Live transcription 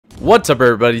What's up,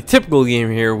 everybody? Typical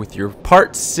Game here with your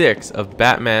part 6 of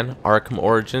Batman Arkham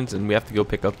Origins, and we have to go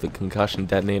pick up the concussion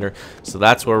detonator. So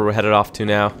that's where we're headed off to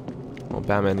now. Oh,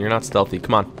 Batman, you're not stealthy.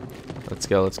 Come on. Let's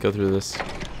go through this.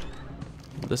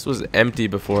 This was empty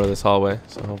before this hallway,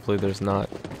 so hopefully there's not.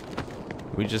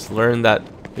 We just learned that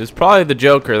it was probably the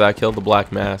Joker that killed the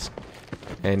Black Mask.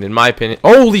 And in my opinion...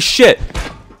 Holy shit!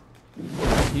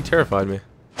 He terrified me.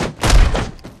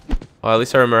 Well, at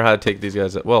least I remember how to take these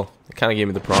guys. Well, it kind of gave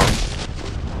me the prompt.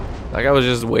 That guy was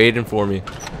just waiting for me.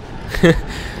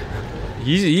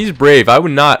 he's brave. I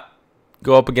would not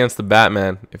go up against the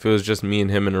Batman if it was just me and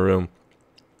him in a room.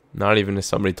 Not even if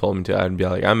somebody told me to. I'd be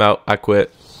like, I'm out. I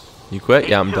quit. You quit?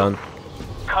 Yeah, I'm done.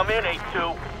 Come in,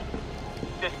 8-2.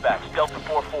 Dispatch, Delta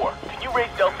 4-4. Can you raise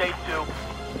Delta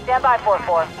 8-2? Stand by,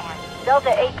 4-4. Delta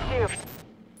 8-2.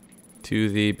 To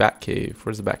the Batcave.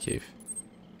 Where's the Batcave?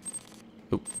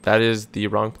 Oop, that is the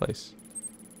wrong place.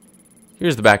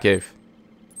 Here's the Batcave.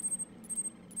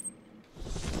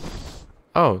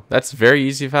 Oh, that's very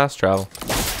easy fast travel.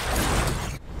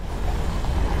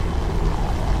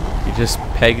 You just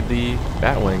peg the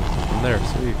Batwing from there.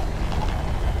 Sweet.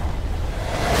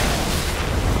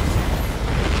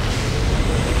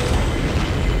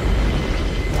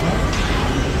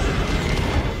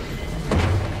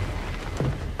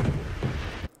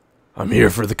 I'm here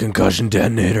for the concussion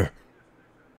detonator.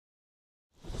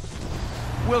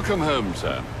 Welcome home,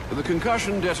 sir. The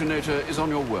concussion detonator is on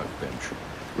your workbench.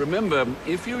 Remember,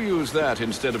 if you use that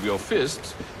instead of your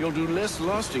fists, you'll do less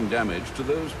lasting damage to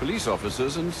those police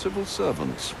officers and civil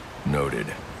servants. Noted.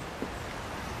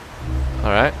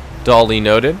 Alright. Dolly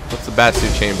noted. What's the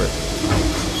Batsuit chamber?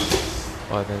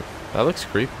 Oh, I think that looks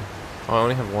creepy. Oh, I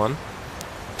only have one.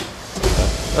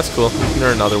 Okay. That's cool.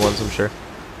 There are other ones, I'm sure.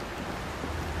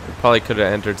 Probably could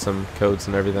have entered some codes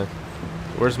and everything.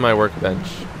 Where's my workbench?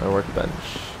 My workbench.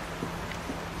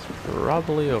 It's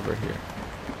probably over here.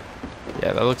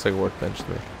 Yeah, that looks like a workbench to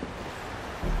me.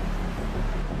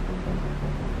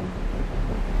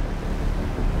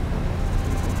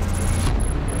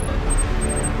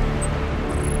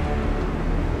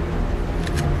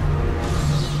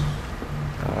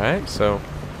 Alright, so...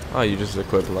 Oh, you just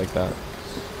equip it like that.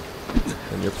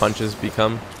 And your punches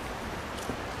become...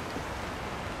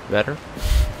 better.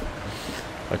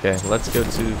 Okay, let's go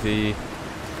to the...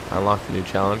 Unlock the new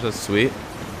challenge. That's sweet.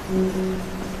 It's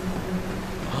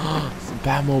a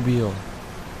Batmobile.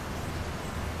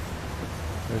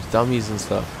 There's dummies and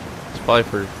stuff. It's probably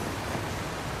for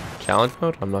challenge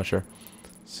mode? I'm not sure.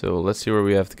 So let's see where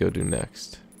we have to go do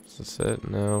next. Is this it?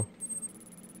 No.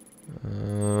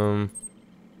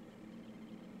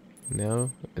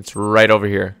 No. It's right over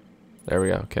here. There we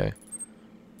go. Okay.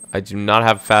 I do not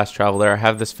have fast travel there. I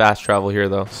have this fast travel here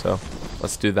though, so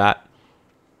let's do that.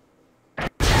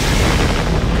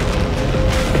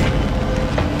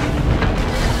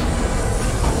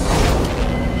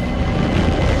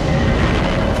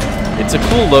 It's a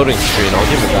cool loading screen, I'll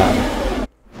give it that.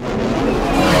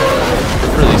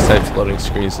 For these types of loading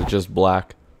screens, it's just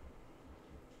black.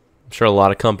 I'm sure a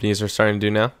lot of companies are starting to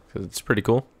do now, because it's pretty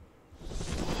cool.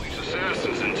 Police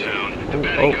assassins in town. The Oh,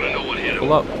 Batman gonna know what hit him.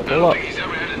 pull up, I pull don't up. think he's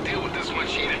ever had to deal with this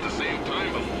much heat at the same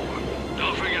time before.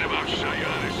 Don't forget about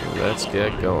Shayana. Let's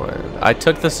get going. I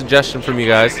took the suggestion from you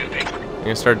guys. I'm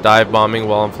gonna start dive bombing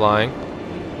while I'm flying,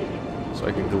 so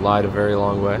I can glide a very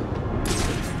long way.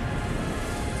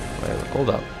 Wait, hold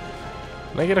up.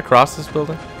 Can I get across this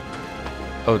building?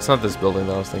 Oh, it's not this building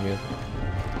that I was thinking.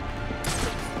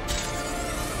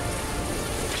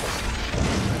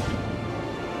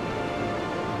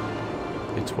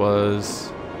 It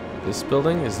was this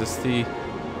building? Is this the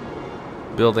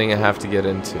building I have to get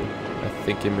into? I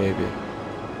think it may be.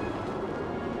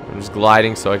 I'm just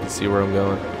gliding so I can see where I'm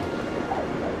going.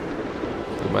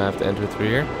 I might have to enter through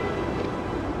here.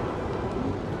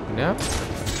 Yep.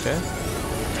 Okay.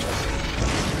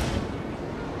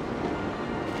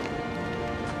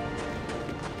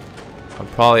 I'm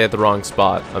probably at the wrong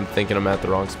spot. I'm thinking I'm at the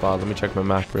wrong spot. Let me check my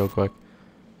map real quick.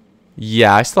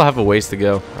 Yeah, I still have a ways to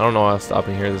go. I don't know why I'm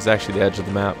stopping here. This is actually the edge of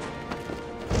the map.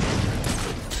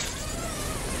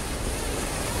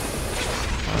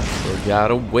 Still got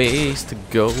a ways to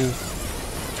go. I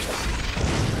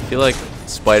feel like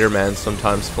Spider-Man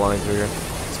sometimes flying through here.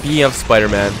 Speaking of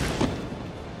Spider-Man,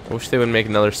 I wish they would make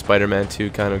another Spider-Man 2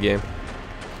 kind of game.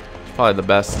 It's probably the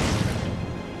best.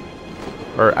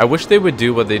 Or I wish they would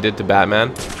do what they did to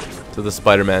Batman to the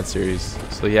Spider-Man series.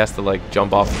 So he has to like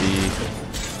jump off the...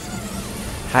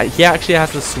 He actually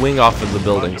has to swing off of the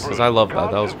buildings, because I love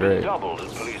that. That was great.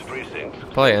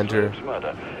 Probably enter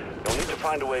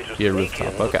here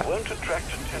rooftop. Okay.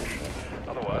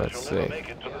 Let's see.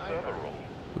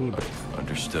 Ooh,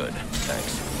 Understood.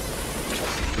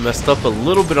 Thanks. I messed up a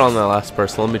little bit on that last part,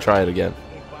 so let me try it again.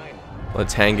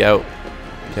 Let's hang out.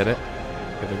 Get it?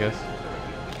 Get it, guys?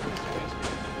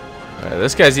 Alright,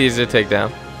 this guy's easy to take down.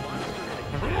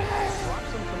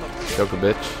 Joke a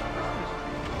bitch.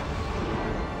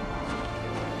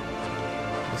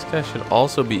 This guy should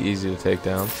also be easy to take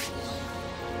down.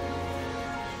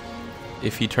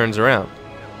 If he turns around.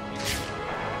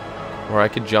 Or I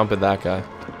could jump at that guy.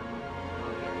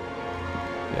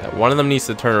 Yeah, one of them needs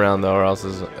to turn around though, or else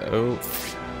is... Oh.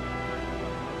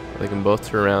 They can both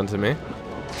turn around to me.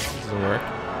 Doesn't work.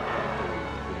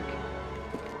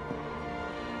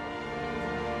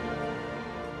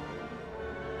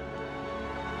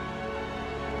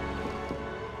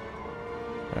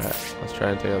 Alright, let's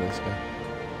try and take out this guy.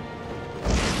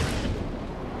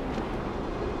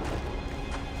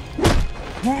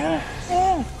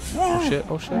 Oh shit,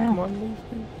 come on, move.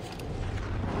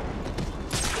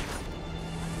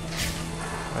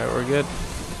 Alright, we're good.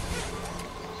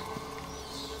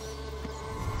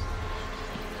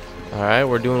 Alright,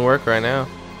 we're doing work right now.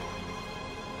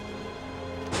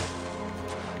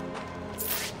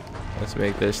 Let's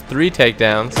make this 3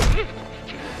 takedowns.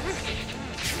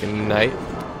 Good night.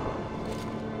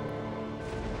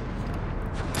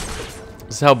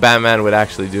 This is how Batman would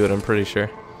actually do it, I'm pretty sure.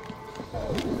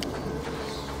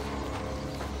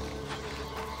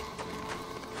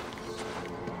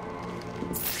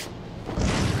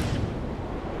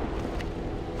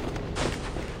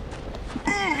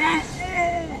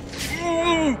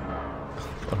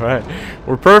 Alright,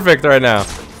 we're perfect right now.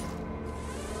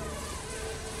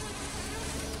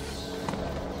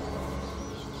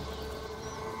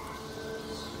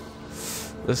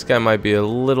 This guy might be a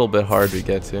little bit hard to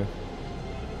get to.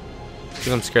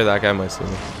 Because I'm scared that guy might see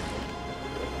me.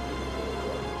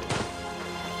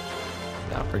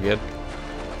 Nah, we're good.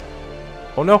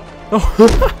 Oh no! No!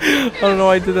 I don't know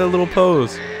why I did that little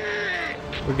pose.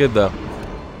 We're good though.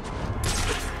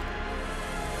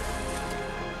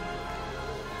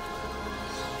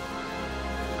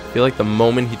 I feel like the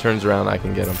moment he turns around, I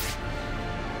can get him.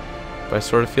 But I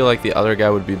sort of feel like the other guy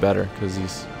would be better because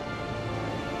he's.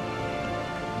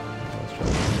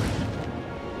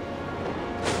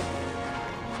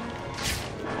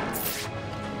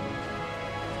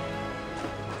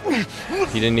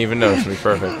 He didn't even notice me.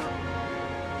 Perfect.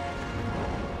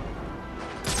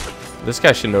 This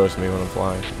guy should notice me when I'm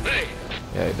flying.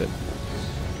 Yeah, he did.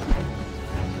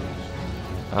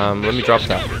 Let me drop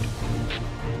that.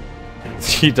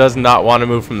 He does not want to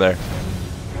move from there.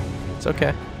 It's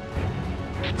okay.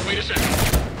 Wait a second.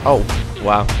 Oh,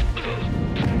 wow.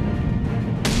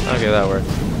 Okay, that worked.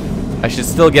 I should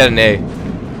still get an A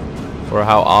for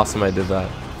how awesome I did that.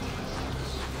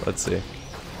 Let's see.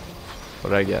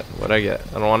 What did I get? What did I get?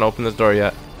 I don't want to open this door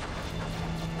yet.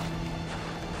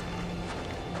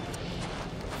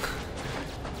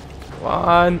 Come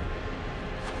on.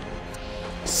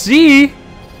 See?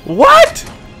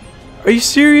 What? Are you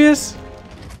serious?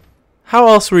 How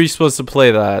else were you supposed to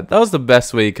play that? That was the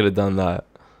best way you could have done that.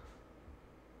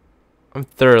 I'm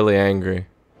thoroughly angry.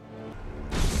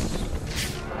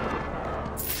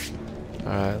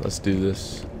 Alright, let's do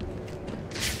this.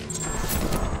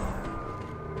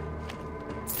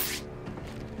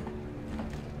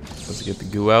 Let's get the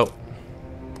goo out.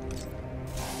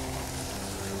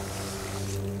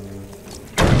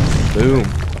 Boom.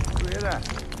 Hear that?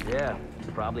 Yeah,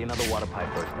 probably another water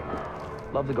pipe bursting.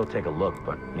 Love to go take a look,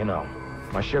 but, you know,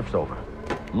 my shift's over.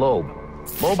 Loeb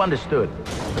understood.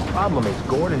 The problem is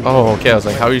Gordon... Oh, okay, I was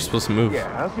like, how are you supposed to move?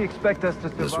 Yeah, how's he expect us to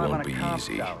survive? This won't be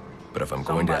easy. But if I'm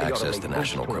going to access the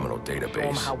National Criminal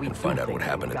Database and find out what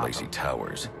happened at Lacey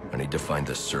Towers, I need to find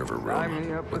the server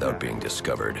room without being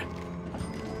discovered.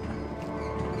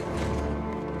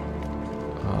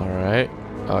 Alright.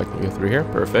 Oh, I can go through here.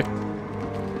 Perfect.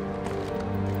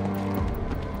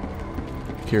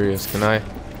 Curious, can I?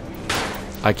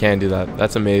 I can do that.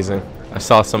 That's amazing. I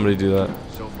saw somebody do that.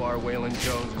 So far, Waylon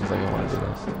Jones I was like, I want to do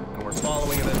this. and we're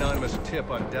following an anonymous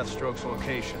tip on Deathstroke's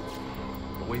location.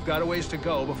 But we've got a ways to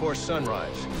go before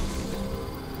sunrise.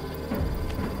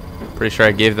 Pretty sure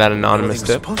I gave that anonymous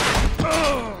tip.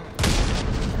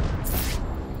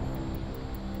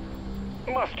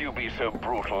 Must you be so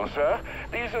brutal, sir?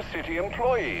 These are city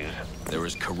employees. They're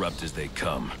as corrupt as they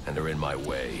come, and they're in my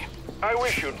way. I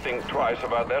wish you'd think twice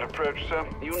about that approach, sir.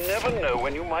 You never know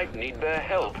when you might need their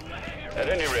help. At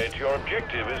any rate, your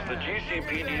objective is the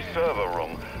GCPD server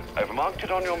room. I've marked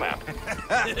it on your map.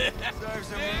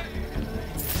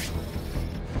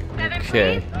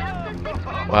 Okay.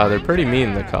 Wow, they're pretty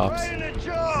mean, the cops.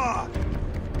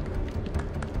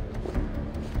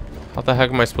 How the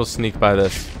heck am I supposed to sneak by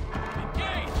this?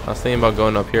 I was thinking about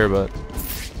going up here, but...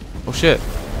 Oh shit.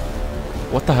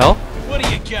 What the hell? What do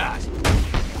you got?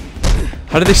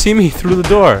 How did they see me through the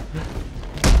door?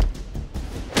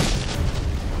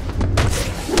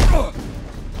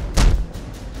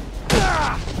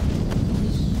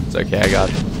 It's okay, I got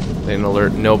it. They didn't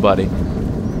alert nobody.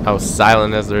 I was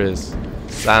silent as there is.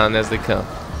 Silent as they come.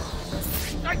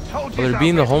 Oh, they're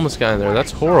beating the homeless guy in there.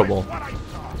 That's horrible.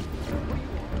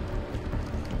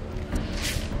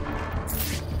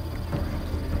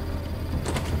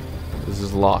 This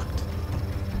is locked.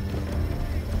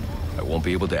 I won't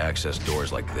be able to access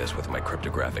doors like this with my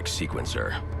cryptographic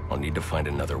sequencer. I'll need to find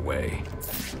another way.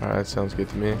 Alright, sounds good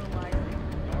to me.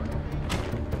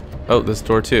 Oh, this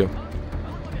door too.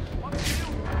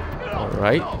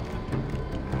 Alright.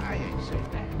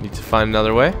 Need to find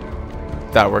another way.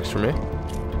 That works for me.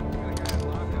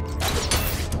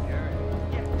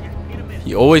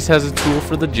 He always has a tool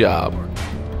for the job.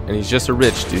 And he's just a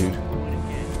rich dude.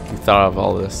 He thought of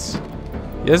all this.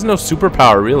 He has no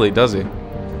superpower really, does he?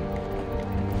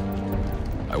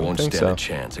 I won't stand so. a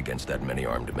chance against that many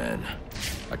armed men.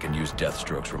 I can use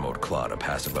Deathstroke's remote claw to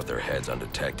pass above their heads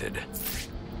undetected.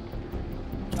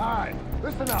 Alright,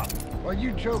 listen up. While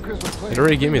you jokers were playing, It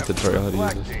already gave me a tutorial how to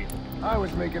use this. I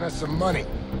was making us some money.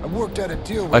 I worked out a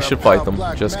deal with I should fight them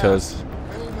just because.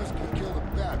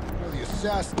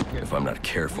 If I'm not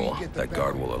careful, that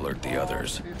guard will alert the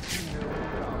others.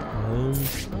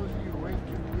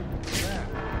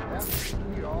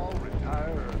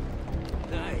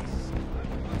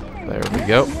 There we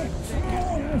go.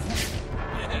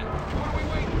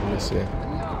 Let me see.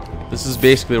 This is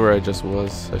basically where I just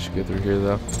was. I should go through here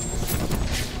though.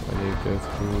 I need to go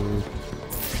through.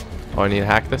 Oh, I need to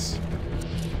hack this.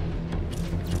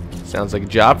 Sounds like a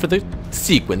job for the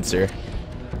sequencer.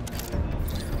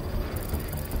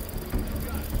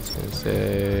 It's gonna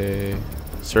say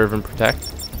serve and protect.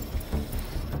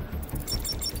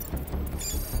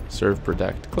 Serve,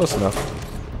 protect. Close enough.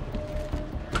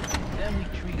 Then we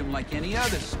treat them like any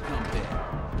other scumbag.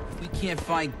 If we can't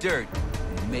find dirt,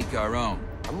 we make our own.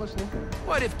 I'm listening.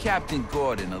 What if Captain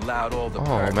Gordon allowed all the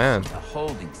birds man. in the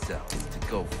holding cells to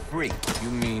go free? You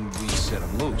mean we set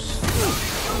them loose?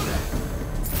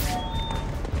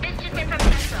 This just in from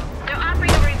Central. They're offering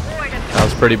a reward of That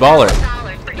was pretty baller.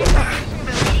 $1,000 for information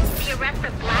relating to the arrest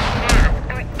of Black Mass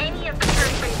or any of the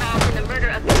persons involved in the murder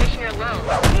of Commissioner Lowe.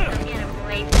 Come get him,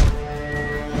 boys.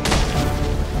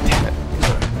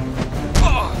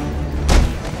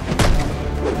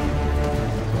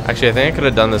 Actually, I think I could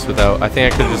have done this without. I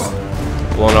think I could have just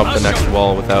blown up the next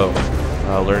wall without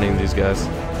learning these guys.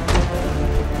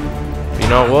 But you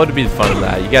know what would be the fun of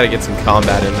that? You got to get some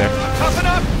combat in there.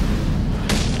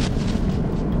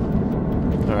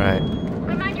 Alright.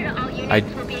 I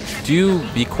do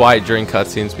be quiet during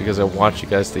cutscenes because I want you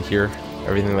guys to hear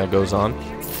everything that goes on.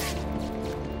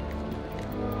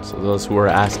 So those who are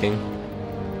asking,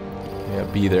 yeah,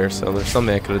 be there. So there's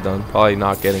something I could have done. Probably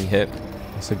not getting hit.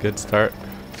 That's a good start.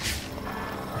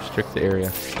 Restrict the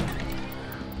area.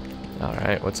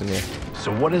 Alright, what's in here?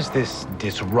 So what does this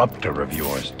disruptor of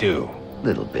yours do?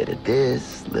 Little bit of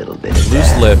this, little bit of Loose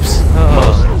that. lips.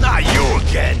 Oh. Not you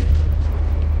again!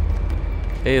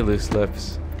 Hey, loose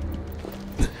lips.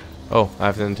 Oh, I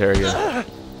have to interrogate.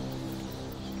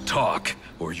 Talk,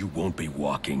 or you won't be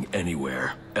walking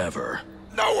anywhere, ever.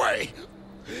 No way!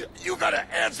 You gotta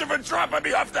answer for dropping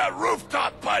me off that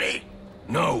rooftop, buddy!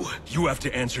 No, you have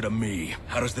to answer to me.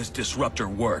 How does this disruptor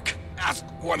work? Ask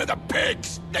one of the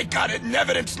pigs! They got it in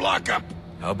evidence lockup!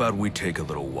 How about we take a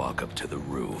little walk up to the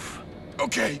roof?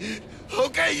 Okay,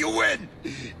 you win!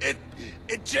 It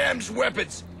jams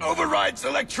weapons, overrides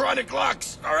electronic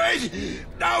locks, alright?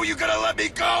 Now you gotta let me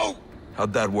go!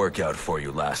 How'd that work out for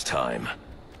you last time?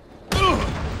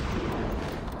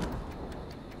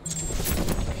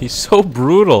 He's so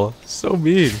brutal. So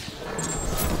mean.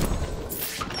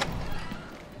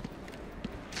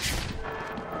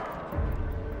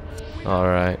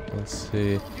 Alright, let's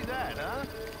see.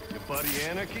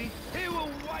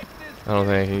 I don't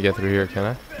think I can get through here, can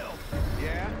I?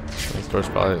 This door's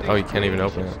probably... Oh, you can't even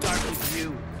open it.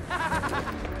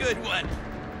 Good one.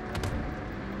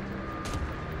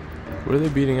 What are they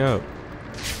beating up?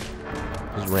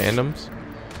 Just randoms?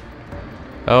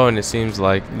 Oh, and it seems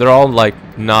like... They're all, like,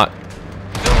 not...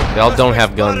 They all don't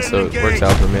have guns, so it works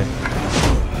out for me.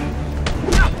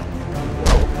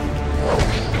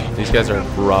 These guys are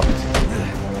abrupt.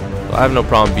 Well, I have no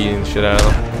problem beating the shit out of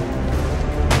them.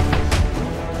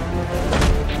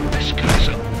 This guy's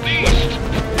a beast.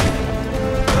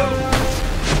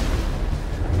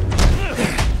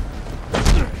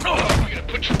 Oh, I'm gonna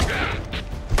put you down.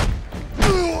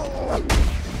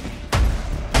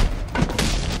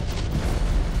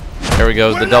 There we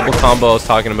go. The double combo I was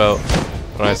talking about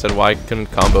when I said why I couldn't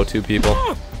combo 2 people.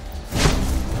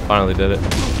 Finally did it. I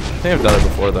think I've done it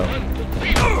before though.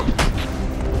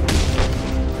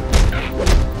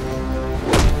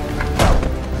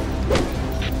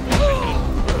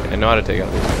 I know how to take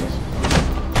out these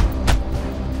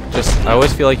guys. I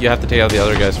always feel like you have to take out the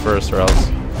other guys first, or else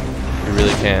you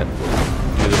really can't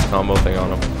do this combo thing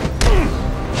on them.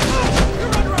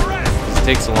 This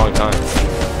takes a long time.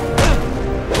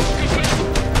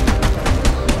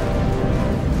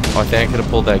 Oh, I think I could have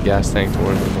pulled that gas tank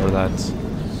towards him, or that's...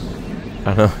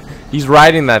 I don't know. He's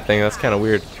riding that thing. That's kind of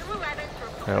weird.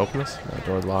 Can I open this? No,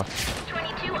 door's locked.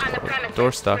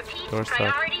 Door's stuck. Door's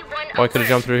stuck. Oh, I could have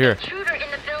jumped through here.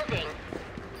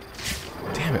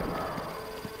 Damn it.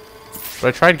 But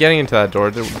I tried getting into that door.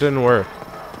 It didn't work.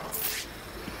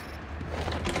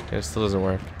 It still doesn't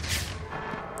work.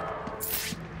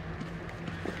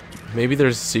 Maybe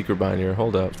there's a secret behind here.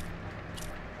 Hold up.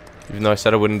 Even though I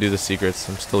said I wouldn't do the secrets,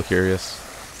 I'm still curious.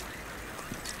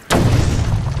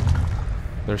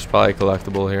 There's probably a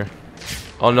collectible here.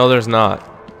 Oh no, there's not.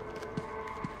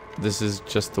 This is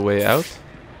just the way out?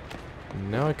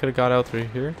 No, I could have got out through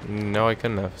here. No, I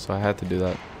couldn't have, so I had to do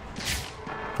that.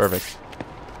 Perfect.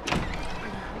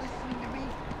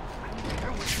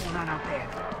 What's going on out there?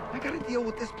 I gotta deal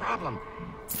with this problem.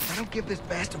 If I don't give this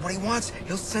bastard what he wants,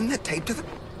 he'll send the tape to the...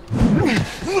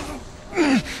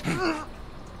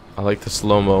 I like the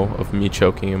slow-mo of me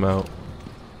choking him out.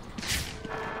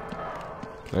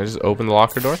 Can I just open the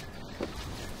locker door?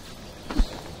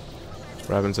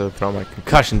 What happens if I put on my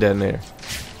concussion detonator?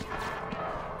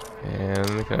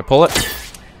 And can I pull it?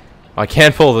 Oh, I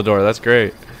can't pull the door. That's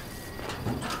great.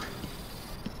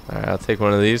 Alright, I'll take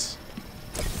one of these.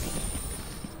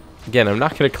 Again, I'm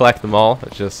not going to collect them all.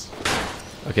 It's just...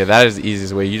 Okay, that is the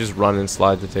easiest way. You just run and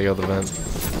slide to take out the vent.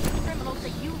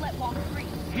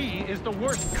 He is the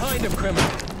worst kind of criminal.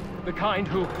 The kind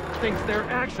who thinks their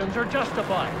actions are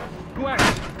justified. Who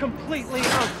acts completely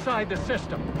outside the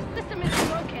system. The system is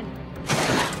broken.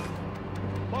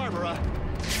 Barbara.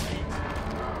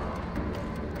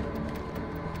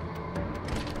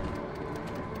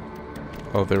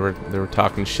 Oh, they were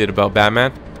talking shit about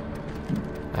Batman?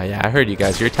 Yeah, I heard you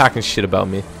guys. You're talking shit about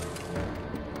me.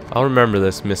 I'll remember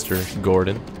this, Mr.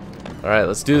 Gordon. Alright,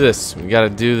 let's do this. We gotta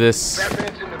do this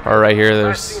part right here.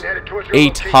 There's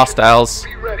 8 hostiles,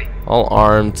 all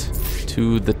armed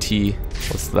to the T.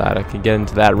 What's that? I can get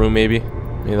into that room maybe.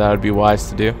 Maybe that would be wise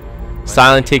to do.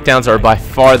 Silent takedowns are by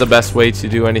far the best way to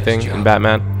do anything in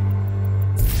Batman.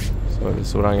 So this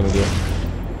is what I'm gonna do.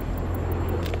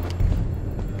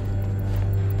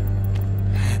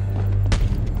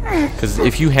 Because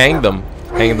if you hang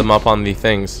them up on the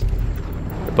things,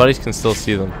 the buddies can still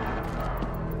see them.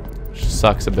 Which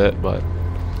sucks a bit, but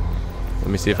let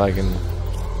me see if I can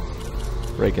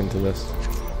break into this.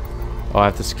 Oh, I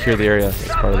have to secure the area. That's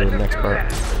part of the next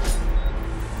part.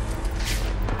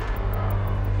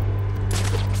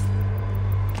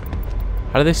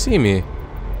 How do they see me?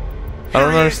 I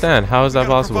don't understand. How is that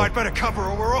possible? Provide better cover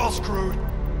or we're all screwed.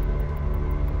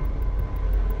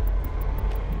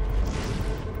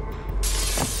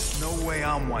 No way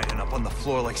I'm winding up on the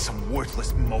floor like some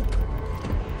worthless mope.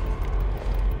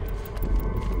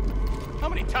 How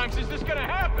many times is this gonna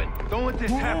happen? Don't let this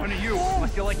happen to you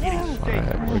unless you like eating steak.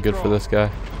 Alright, we're good for this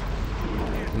guy.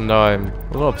 No, I'm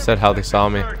a little upset how they saw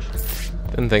me.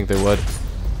 Didn't think they would.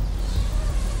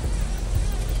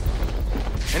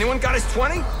 Anyone got his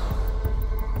 20?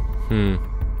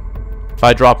 If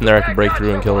I drop in there, I can break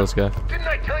through and kill this guy. Didn't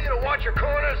I tell you to watch your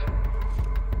corners?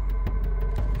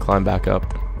 Climb back up.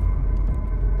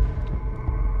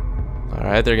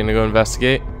 Alright, they're gonna go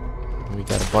investigate. We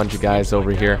got a bunch of guys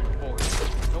over here.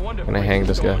 Gonna hang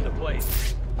this guy.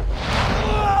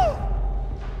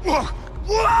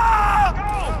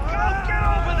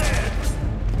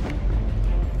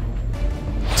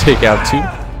 Take out 2.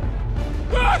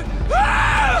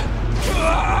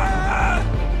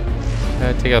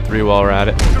 Take out 3 while we're at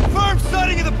it. Confirm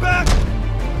sighting in the back.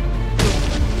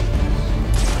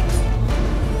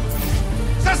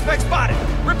 Suspect spotted.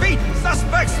 Repeat,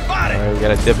 suspect spotted. Alright, we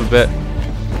gotta dip a bit.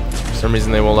 For some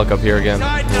reason they won't look up here again.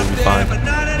 We'll be fine. But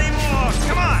not anymore.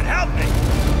 Come on, help me.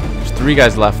 There's 3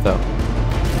 guys left though.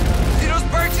 See those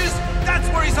birches? That's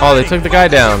where he's Oh, they took the guy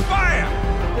down.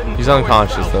 He's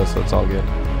unconscious though, so it's all good.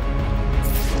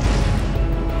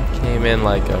 Came in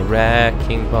like a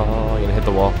wrecking ball. You're gonna hit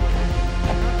the wall.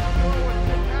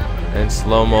 And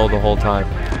slow-mo the whole time.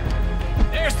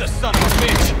 There's the son of a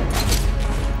bitch.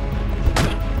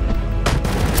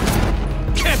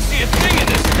 Can't see a thing in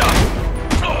this stuff.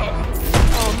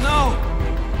 Oh no.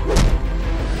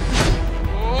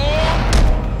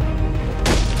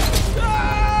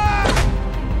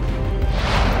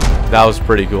 That was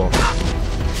pretty cool.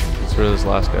 That's where this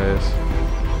last guy is.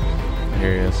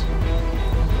 Here he is.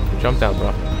 Jump down,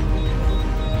 bro.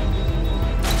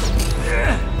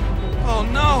 Oh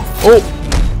no! Oh!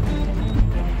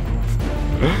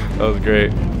 That was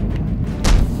great.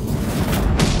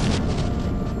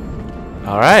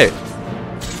 Alright.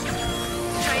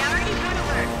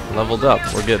 Leveled up.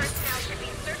 We're good.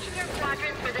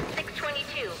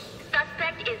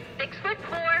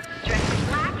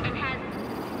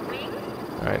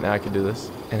 Alright, now I can do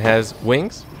this. It has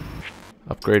wings.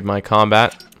 Upgrade my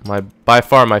combat. By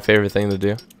far my favorite thing to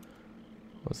do.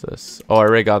 What's this? Oh, I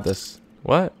already got this.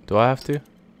 What? Do I have to?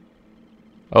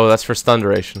 Oh, that's for stun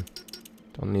duration.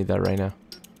 Don't need that right now.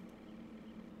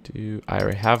 I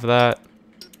already have that.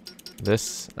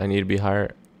 This, I need to be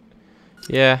higher.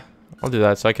 Yeah, I'll do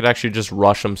that. So I could actually just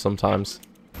rush them sometimes.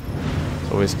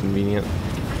 It's always convenient.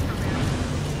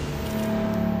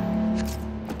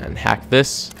 And hack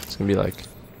this. It's gonna be like,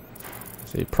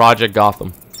 say, Project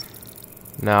Gotham.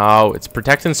 Now, it's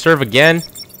protect and serve again.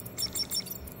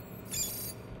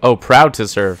 Oh, proud to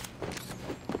serve.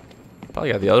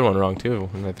 Probably got the other one wrong too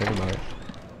when I think about it.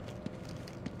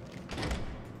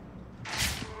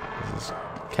 This is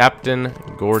Captain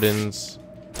Gordon's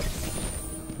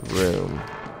room.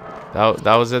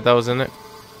 That was it? That was in it?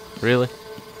 Really?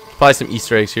 Probably some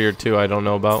Easter eggs here too I don't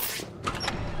know about.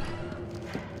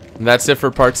 And that's it for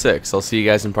part 6. I'll see you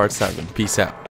guys in part 7. Peace out.